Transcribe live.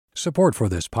Support for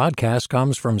this podcast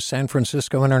comes from San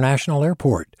Francisco International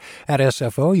Airport. At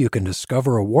SFO, you can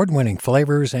discover award-winning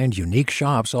flavors and unique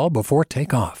shops all before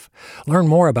takeoff. Learn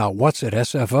more about what's at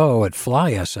SFO at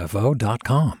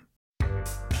flysfo.com.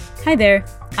 Hi there,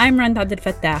 I'm Rand Abdel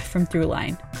Fattah from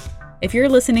Throughline. If you're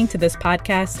listening to this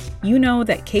podcast, you know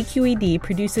that KQED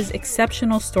produces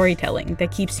exceptional storytelling that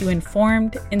keeps you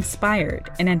informed, inspired,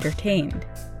 and entertained.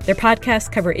 Their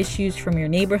podcasts cover issues from your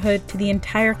neighborhood to the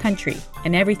entire country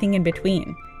and everything in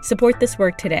between. Support this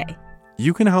work today.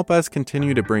 You can help us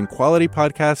continue to bring quality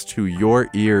podcasts to your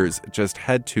ears. Just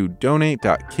head to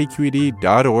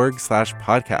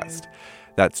donate.kqed.org/podcast.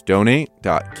 That's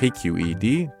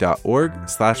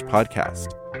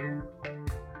donate.kqed.org/podcast.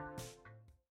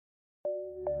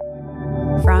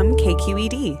 From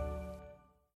KQED.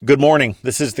 Good morning.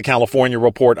 This is the California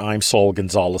Report. I'm Saul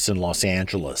Gonzalez in Los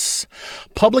Angeles.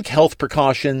 Public health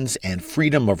precautions and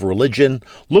freedom of religion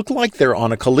look like they're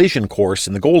on a collision course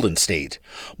in the Golden State.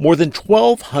 More than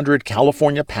 1,200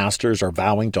 California pastors are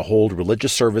vowing to hold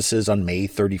religious services on May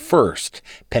 31st,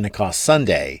 Pentecost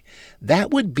Sunday.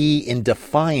 That would be in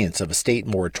defiance of a state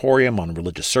moratorium on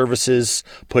religious services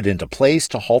put into place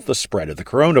to halt the spread of the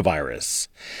coronavirus.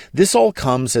 This all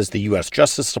comes as the U.S.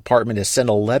 Justice Department has sent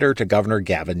a letter to Governor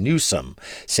Gavin Newsom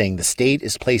saying the state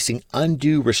is placing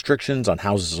undue restrictions on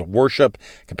houses of worship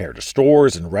compared to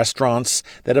stores and restaurants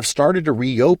that have started to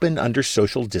reopen under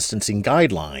social distancing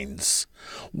guidelines.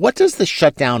 What does the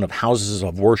shutdown of houses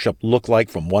of worship look like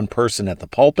from one person at the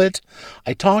pulpit?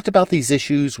 I talked about these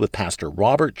issues with Pastor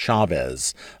Robert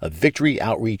Chavez of Victory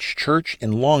Outreach Church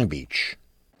in Long Beach.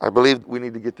 I believe we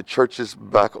need to get the churches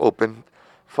back open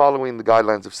following the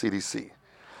guidelines of CDC,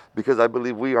 because I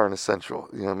believe we are an essential.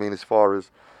 As far as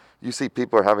you see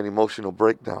people are having emotional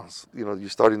breakdowns. You're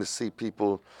starting to see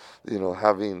people,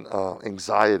 having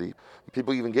anxiety,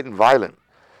 people even getting violent.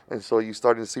 And so you're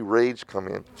starting to see rage come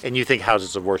in. And you think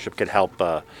houses of worship could help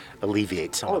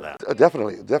alleviate some of that?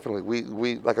 Definitely.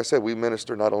 We like I said, we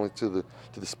minister not only to the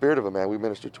spirit of a man, we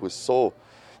minister to his soul.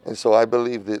 And so I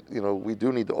believe that, we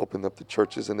do need to open up the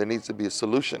churches, and there needs to be a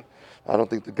solution. I don't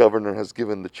think the governor has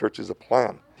given the churches a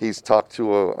plan. He's talked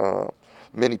to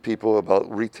many people about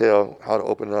retail, how to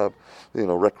open up,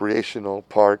 recreational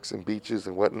parks and beaches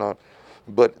and whatnot.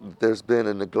 But there's been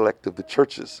a neglect of the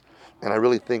churches. And I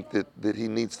really think that he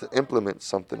needs to implement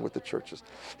something with the churches.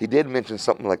 He did mention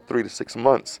something like 3 to 6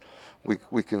 months.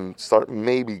 We can start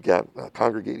maybe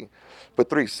congregating. But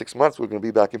 3 to 6 months, we're going to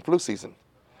be back in flu season.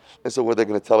 And so what they're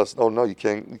going to tell us, oh, no, you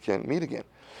can't meet again.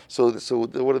 So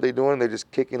what are they doing? They're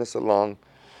just kicking us along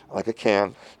like a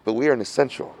can. But we are an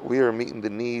essential. We are meeting the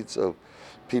needs of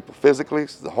people physically,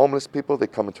 the homeless people. They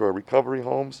come into our recovery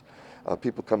homes.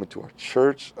 People come into our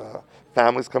church.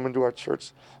 Families come into our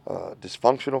church.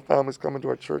 Dysfunctional families come into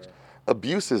our church.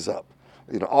 Abuse is up.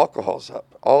 Alcohol's up.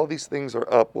 All these things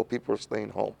are up while people are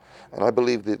staying home. And I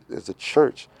believe that as a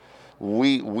church,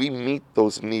 we meet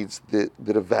those needs that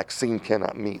a vaccine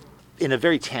cannot meet. In a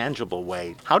very tangible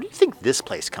way, how do you think this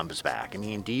place comes back? I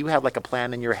mean, do you have like a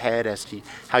plan in your head as to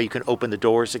how you can open the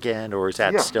doors again, or is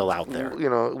that still out there?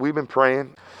 We've been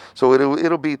praying. So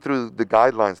it'll be through the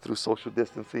guidelines, through social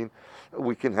distancing.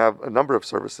 We can have a number of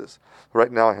services.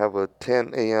 Right now I have a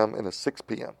 10 a.m. and a 6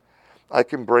 p.m. I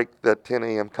can break that 10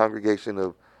 a.m. congregation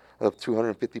of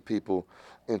 250 people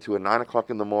into a 9 o'clock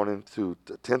in the morning to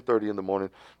 10:30 in the morning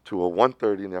to a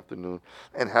 1:30 in the afternoon,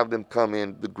 and have them come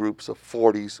in the groups of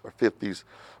 40s or 50s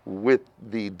with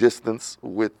the distance,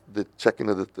 with the checking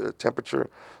of the temperature,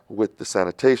 with the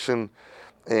sanitation.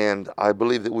 And I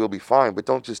believe that we'll be fine. But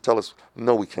don't just tell us,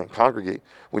 no, we can't congregate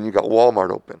when you got Walmart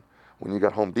open, when you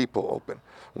got Home Depot open,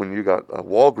 when you got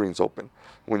Walgreens open,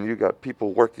 when you got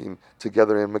people working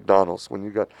together in McDonald's,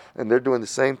 and they're doing the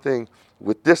same thing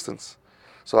with distance.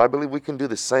 So I believe we can do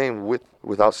the same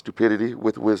without stupidity,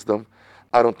 with wisdom.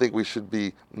 I don't think we should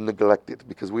be neglected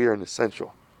because we are an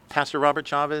essential. Pastor Robert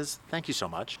Chavez, thank you so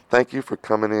much. Thank you for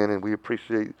coming in, and we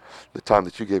appreciate the time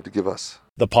that you gave to give us.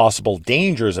 The possible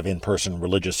dangers of in-person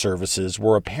religious services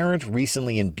were apparent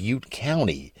recently in Butte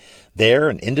County. There,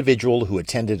 an individual who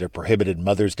attended a prohibited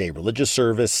Mother's Day religious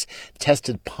service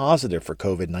tested positive for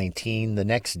COVID-19 the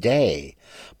next day,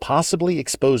 possibly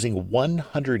exposing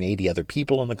 180 other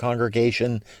people in the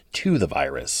congregation to the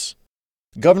virus.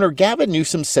 Governor Gavin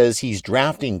Newsom says he's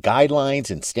drafting guidelines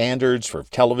and standards for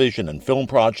television and film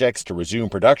projects to resume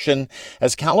production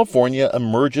as California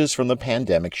emerges from the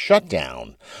pandemic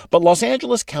shutdown. But Los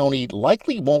Angeles County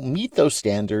likely won't meet those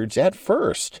standards at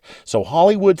first, so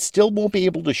Hollywood still won't be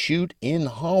able to shoot in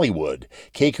Hollywood.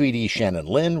 KQED's Shannon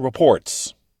Lin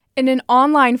reports. In an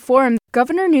online forum,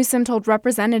 Governor Newsom told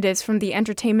representatives from the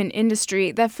entertainment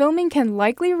industry that filming can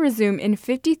likely resume in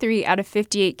 53 out of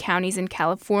 58 counties in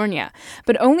California,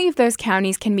 but only if those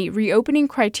counties can meet reopening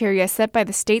criteria set by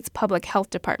the state's public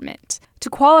health department. To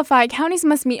qualify, counties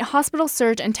must meet hospital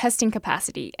surge and testing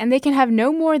capacity, and they can have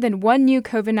no more than one new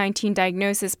COVID-19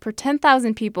 diagnosis per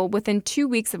 10,000 people within 2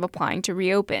 weeks of applying to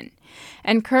reopen.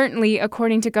 And currently,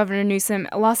 according to Governor Newsom,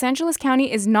 Los Angeles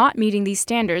County is not meeting these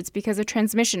standards because of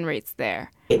transmission rates there.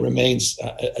 It remains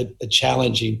a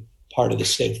challenging part of the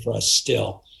state for us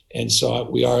still. And so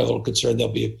we are a little concerned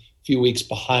they'll be a few weeks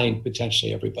behind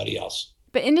potentially everybody else.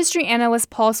 But industry analyst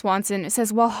Paul Swanson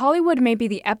says while Hollywood may be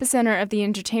the epicenter of the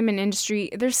entertainment industry,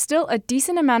 there's still a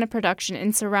decent amount of production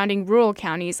in surrounding rural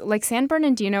counties like San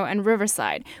Bernardino and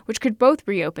Riverside, which could both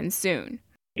reopen soon.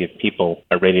 If people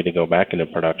are ready to go back into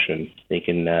production, they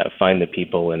can find the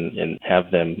people and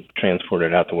have them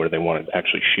transported out to where they want to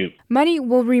actually shoot. Money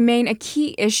will remain a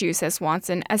key issue, says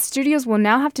Swanson, as studios will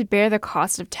now have to bear the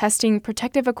cost of testing,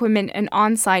 protective equipment, and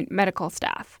on-site medical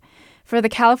staff. For the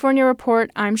California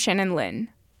Report, I'm Shannon Lin.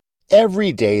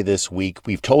 Every day this week,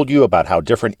 we've told you about how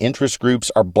different interest groups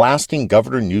are blasting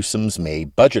Governor Newsom's May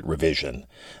budget revision.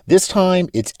 This time,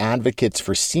 it's advocates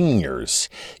for seniors.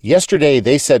 Yesterday,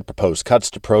 they said proposed cuts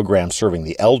to programs serving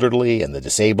the elderly and the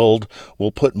disabled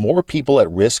will put more people at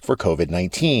risk for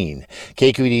COVID-19.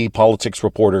 KQED politics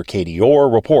reporter Katie Orr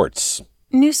reports.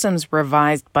 Newsom's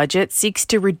revised budget seeks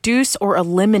to reduce or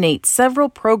eliminate several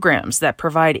programs that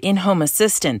provide in-home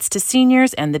assistance to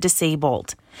seniors and the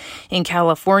disabled. In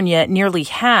California, nearly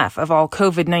half of all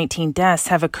COVID-19 deaths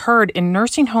have occurred in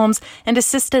nursing homes and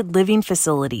assisted living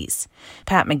facilities.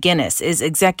 Pat McGinnis is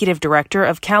executive director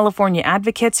of California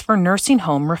Advocates for Nursing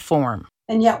Home Reform.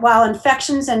 And yet, while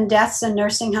infections and deaths in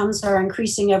nursing homes are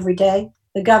increasing every day,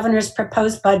 the governor's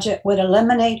proposed budget would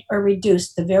eliminate or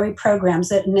reduce the very programs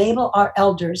that enable our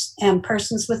elders and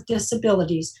persons with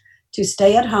disabilities to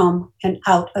stay at home and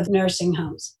out of nursing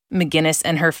homes. McGinnis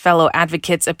and her fellow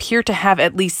advocates appear to have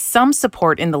at least some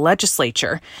support in the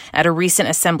legislature. At a recent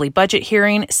Assembly budget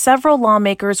hearing, several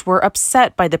lawmakers were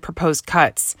upset by the proposed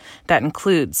cuts. That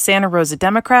includes Santa Rosa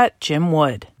Democrat Jim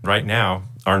Wood. Right now,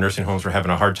 our nursing homes are having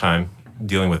a hard time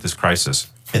dealing with this crisis.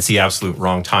 It's the absolute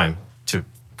wrong time to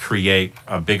create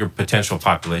a bigger potential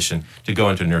population to go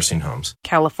into nursing homes.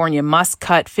 California must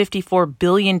cut $54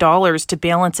 billion to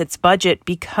balance its budget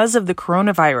because of the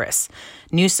coronavirus.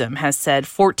 Newsom has said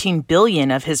 $14 billion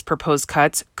of his proposed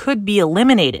cuts could be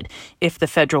eliminated if the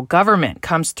federal government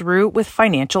comes through with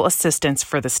financial assistance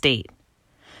for the state.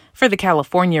 For the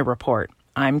California Report,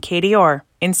 I'm Katie Orr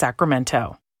in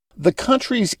Sacramento. The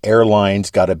country's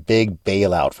airlines got a big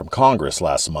bailout from Congress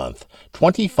last month,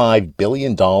 $25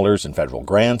 billion in federal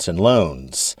grants and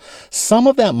loans. Some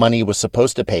of that money was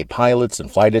supposed to pay pilots and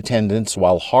flight attendants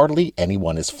while hardly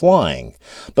anyone is flying.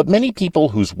 But many people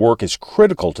whose work is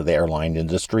critical to the airline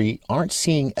industry aren't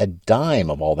seeing a dime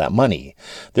of all that money.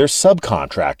 They're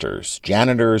subcontractors,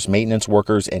 janitors, maintenance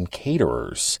workers, and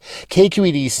caterers.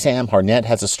 KQED's Sam Harnett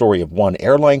has a story of one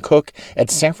airline cook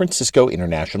at San Francisco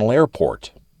International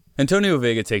Airport. Antonio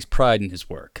Vega takes pride in his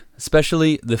work,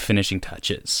 especially the finishing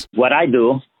touches. What I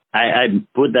do, I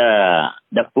put the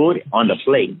food on the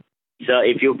plate. So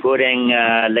if you're putting,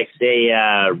 let's say,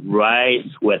 rice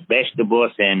with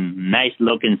vegetables and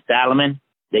nice-looking salmon,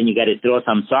 then you got to throw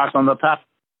some sauce on the top.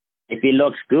 If it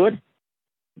looks good,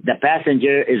 the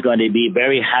passenger is going to be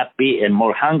very happy and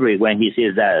more hungry when he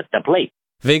sees the plate.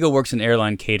 Vega works in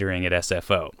airline catering at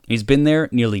SFO. He's been there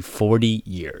nearly 40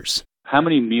 years. How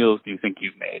many meals do you think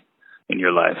you've made in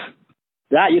your life?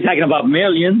 You're talking about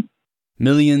millions.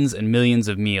 Millions and millions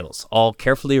of meals, all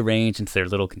carefully arranged into their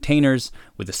little containers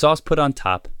with the sauce put on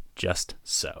top, just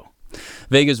so.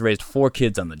 Vega's raised 4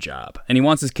 kids on the job, and he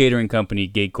wants his catering company,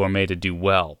 Gate Gourmet, to do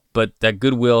well, but that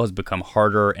goodwill has become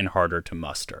harder and harder to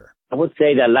muster. I would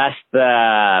say the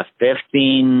last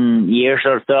 15 years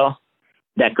or so,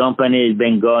 the company has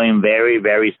been going very,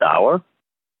 very sour.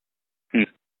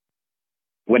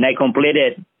 When I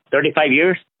completed 35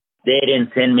 years, they didn't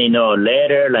send me no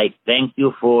letter like, thank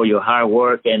you for your hard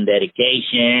work and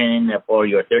dedication for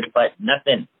your 35,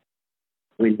 nothing.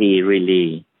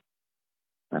 Really,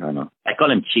 I don't know. I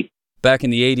call him cheap. Back in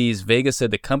the 80s, Vega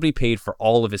said the company paid for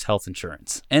all of his health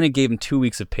insurance, and it gave him 2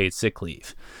 weeks of paid sick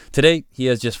leave. Today, he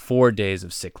has just 4 days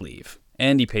of sick leave,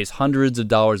 and he pays hundreds of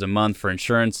dollars a month for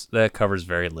insurance that covers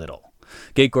very little.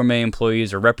 Gate Gourmet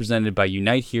employees are represented by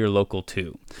Unite Here Local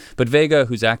 2. But Vega,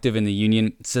 who's active in the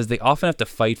union, says they often have to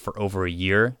fight for over a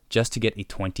year just to get a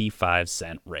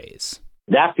 25-cent raise.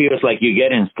 That feels like you're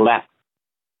getting slapped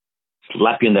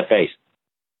you in the face.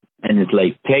 And it's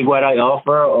like, take what I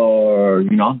offer or,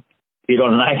 you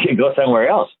don't like it, go somewhere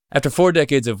else. After 4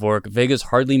 decades of work, Vega's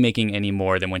hardly making any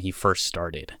more than when he first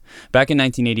started. Back in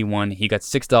 1981, he got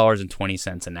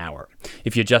 $6.20 an hour.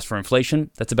 If you adjust for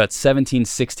inflation, that's about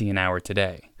 $17.60 an hour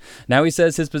today. Now he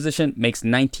says his position makes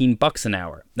 $19 an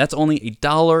hour. That's only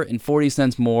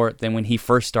 $1.40 more than when he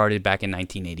first started back in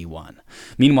 1981.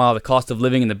 Meanwhile, the cost of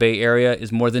living in the Bay Area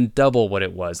is more than double what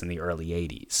it was in the early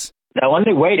 80s. The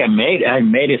only way I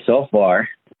made it so far,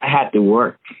 I had to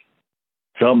work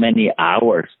so many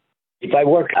hours. If I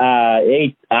work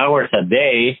 8 hours a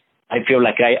day, I feel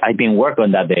like I've been working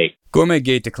on that day. Gourmet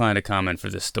Gate declined to comment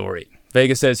for this story.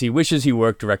 Vega says he wishes he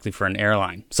worked directly for an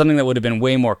airline, something that would have been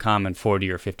way more common 40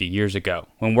 or 50 years ago,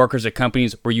 when workers at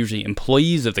companies were usually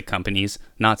employees of the companies,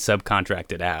 not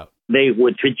subcontracted out. They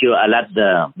would treat you a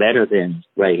lot better than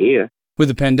right here. With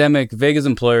the pandemic, Vega's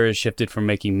employers shifted from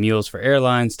making meals for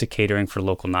airlines to catering for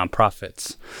local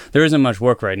nonprofits. There isn't much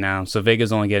work right now, so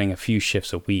Vega's only getting a few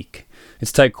shifts a week.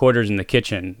 It's tight quarters in the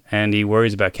kitchen, and he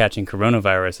worries about catching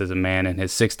coronavirus as a man in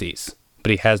his 60s.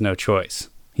 But he has no choice.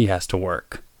 He has to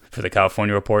work. For the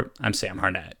California Report, I'm Sam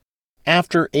Harnett.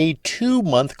 After a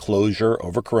 2-month closure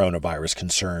over coronavirus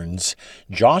concerns,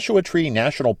 Joshua Tree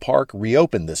National Park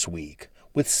reopened this week,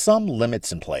 with some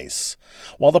limits in place.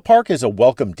 While the park is a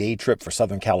welcome day trip for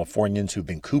Southern Californians who've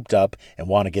been cooped up and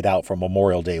want to get out for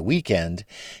Memorial Day weekend,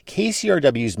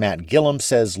 KCRW's Matt Gillum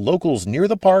says locals near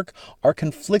the park are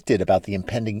conflicted about the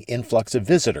impending influx of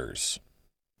visitors.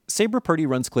 Sabra Purdy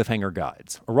runs Cliffhanger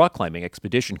Guides, a rock climbing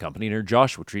expedition company near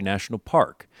Joshua Tree National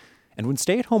Park. And when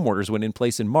stay-at-home orders went in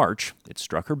place in March, it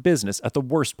struck her business at the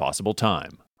worst possible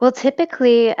time. Well,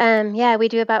 typically, we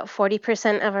do about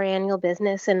 40% of our annual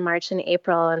business in March and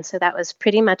April, and so that was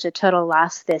pretty much a total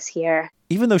loss this year.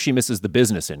 Even though she misses the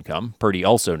business income, Purdy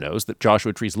also knows that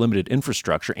Joshua Tree's limited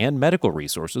infrastructure and medical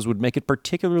resources would make it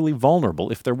particularly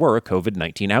vulnerable if there were a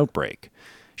COVID-19 outbreak.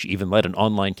 She even led an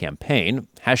online campaign,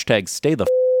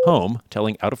 #StayTheHome,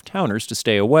 telling out-of-towners to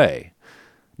stay away.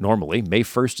 Normally, May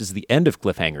 1st is the end of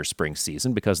Cliffhanger's spring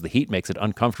season because the heat makes it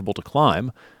uncomfortable to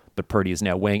climb, but Purdy is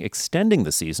now weighing extending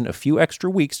the season a few extra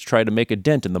weeks to try to make a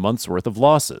dent in the month's worth of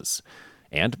losses.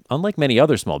 And unlike many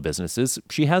other small businesses,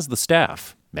 she has the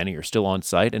staff. Many are still on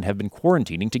site and have been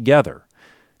quarantining together.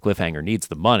 Cliffhanger needs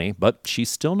the money, but she's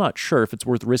still not sure if it's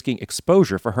worth risking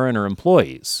exposure for her and her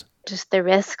employees. Just the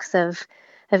risks of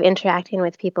interacting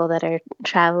with people that are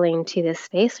traveling to this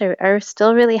space are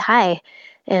still really high.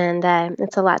 And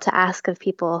it's a lot to ask of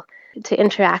people to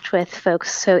interact with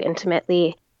folks so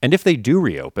intimately. And if they do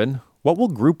reopen, what will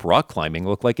group rock climbing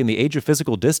look like in the age of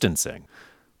physical distancing?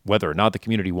 Whether or not the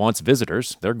community wants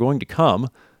visitors, they're going to come.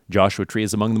 Joshua Tree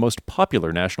is among the most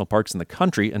popular national parks in the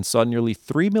country and saw nearly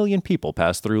 3 million people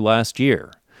pass through last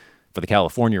year. For the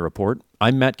California Report,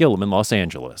 I'm Matt Gillum in Los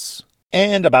Angeles.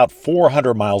 And about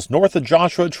 400 miles north of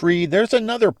Joshua Tree, there's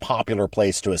another popular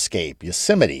place to escape,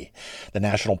 Yosemite. The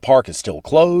national park is still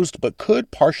closed, but could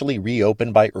partially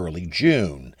reopen by early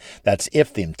June. That's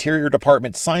if the Interior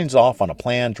Department signs off on a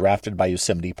plan drafted by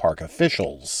Yosemite Park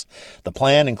officials. The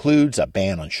plan includes a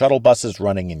ban on shuttle buses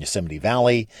running in Yosemite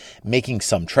Valley, making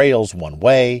some trails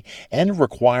one-way, and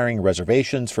requiring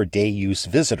reservations for day-use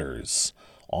visitors.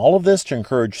 All of this to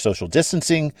encourage social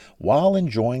distancing while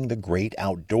enjoying the great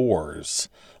outdoors.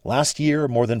 Last year,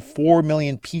 more than 4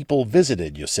 million people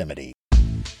visited Yosemite.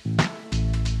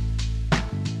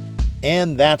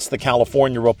 And that's the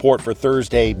California Report for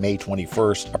Thursday, May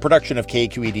 21st, a production of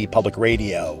KQED Public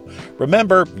Radio.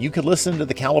 Remember, you can listen to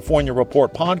the California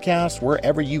Report podcast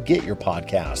wherever you get your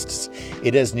podcasts.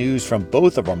 It has news from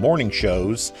both of our morning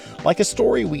shows, like a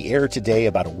story we aired today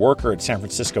about a worker at San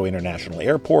Francisco International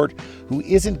Airport who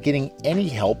isn't getting any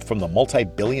help from the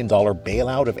multi-billion-dollar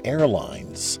bailout of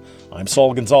airlines. I'm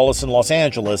Saul Gonzalez in Los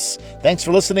Angeles. Thanks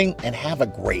for listening and have a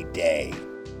great day.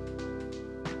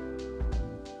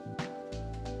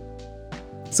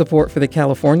 Support for the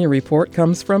California Report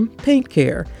comes from Paint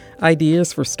Care.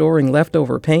 Ideas for storing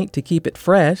leftover paint to keep it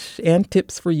fresh and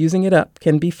tips for using it up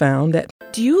can be found at...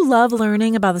 Do you love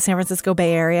learning about the San Francisco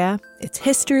Bay Area? Its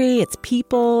history, its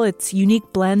people, its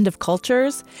unique blend of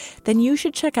cultures? Then you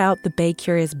should check out the Bay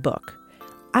Curious book.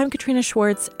 I'm Katrina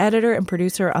Schwartz, editor and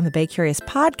producer on the Bay Curious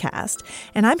podcast,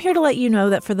 and I'm here to let you know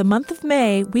that for the month of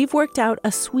May, we've worked out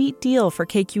a sweet deal for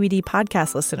KQED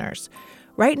podcast listeners.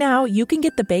 Right now, you can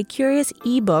get the Bay Curious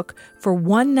ebook for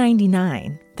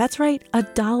 $1.99. That's right,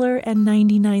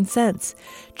 $1.99.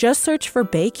 Just search for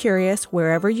Bay Curious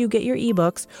wherever you get your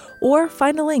ebooks or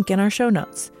find a link in our show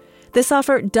notes. This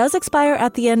offer does expire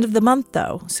at the end of the month,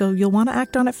 though, so you'll want to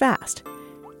act on it fast.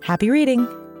 Happy reading!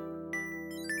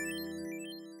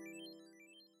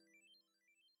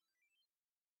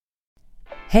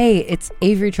 Hey, it's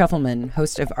Avery Trufelman,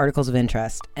 host of Articles of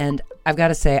Interest, and I've got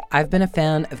to say, I've been a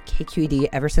fan of KQED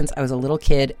ever since I was a little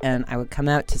kid, and I would come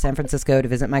out to San Francisco to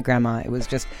visit my grandma. It was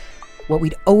just what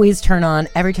we'd always turn on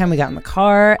every time we got in the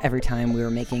car, every time we were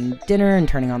making dinner and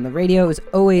turning on the radio. It was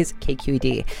always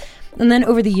KQED. And then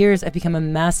over the years, I've become a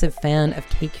massive fan of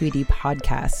KQED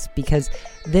podcasts because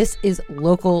this is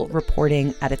local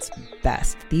reporting at its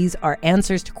best. These are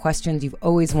answers to questions you've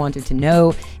always wanted to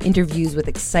know, interviews with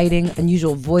exciting,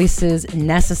 unusual voices,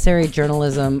 necessary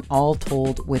journalism, all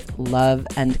told with love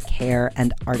and care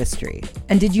and artistry.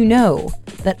 And did you know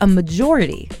that a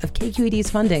majority of KQED's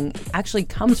funding actually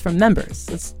comes from members?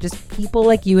 It's just people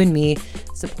like you and me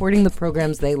supporting the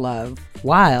programs they love,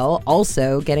 while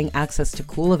also getting access to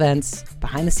cool events,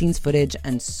 behind-the-scenes footage,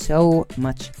 and so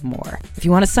much more. If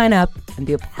you want to sign up and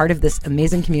be a part of this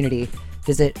amazing community,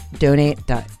 visit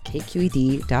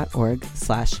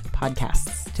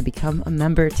donate.kqed.org/podcasts to become a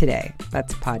member today.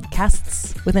 That's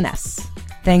podcasts with an S.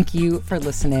 Thank you for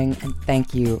listening, and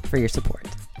thank you for your support.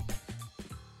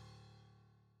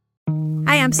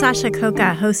 Hi, I'm Sasha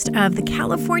Khokha, host of the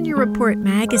California Report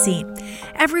magazine.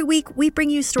 Every week, we bring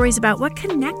you stories about what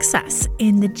connects us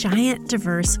in the giant,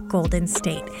 diverse Golden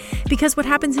State. Because what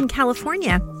happens in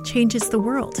California changes the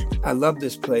world. I love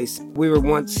this place. We were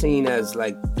once seen as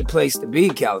like the place to be,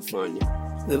 California.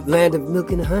 The land of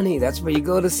milk and honey. That's where you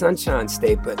go to Sunshine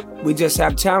State, but we just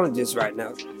have challenges right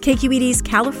now. KQED's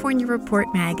California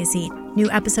Report magazine. New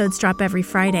episodes drop every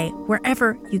Friday,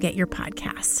 wherever you get your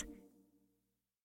podcasts.